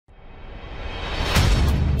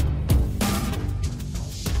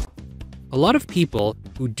A lot of people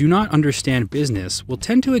who do not understand business will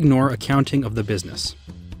tend to ignore accounting of the business.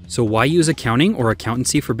 So why use accounting or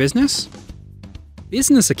accountancy for business?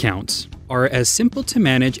 Business accounts are as simple to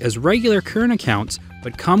manage as regular current accounts,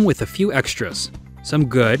 but come with a few extras, some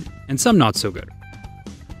good and some not so good.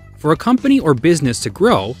 For a company or business to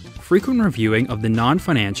grow, frequent reviewing of the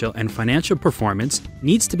non-financial and financial performance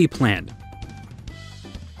needs to be planned.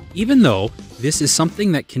 Even though this is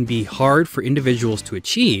something that can be hard for individuals to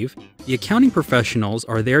achieve, the accounting professionals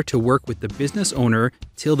are there to work with the business owner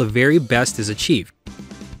till the very best is achieved.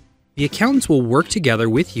 The accountants will work together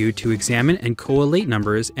with you to examine and collate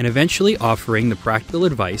numbers and eventually offering the practical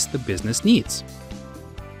advice the business needs.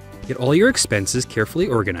 Get all your expenses carefully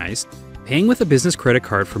organized. Paying with a business credit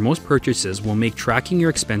card for most purchases will make tracking your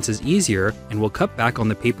expenses easier and will cut back on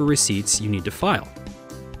the paper receipts you need to file.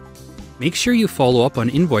 Make sure you follow up on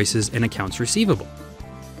invoices and accounts receivable.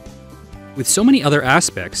 With so many other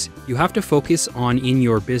aspects you have to focus on in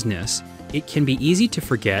your business, it can be easy to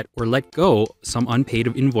forget or let go some unpaid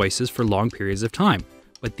invoices for long periods of time,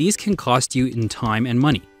 but these can cost you in time and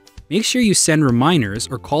money. Make sure you send reminders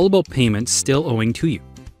or call about payments still owing to you.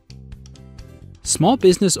 Small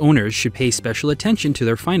business owners should pay special attention to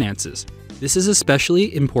their finances. This is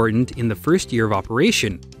especially important in the first year of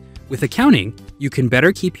operation. With accounting, you can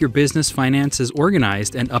better keep your business finances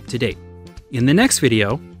organized and up to date. In the next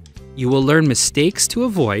video, you will learn mistakes to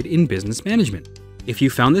avoid in business management. If you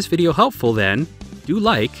found this video helpful, then do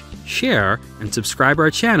like, share, and subscribe our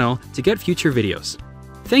channel to get future videos.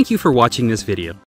 Thank you for watching this video.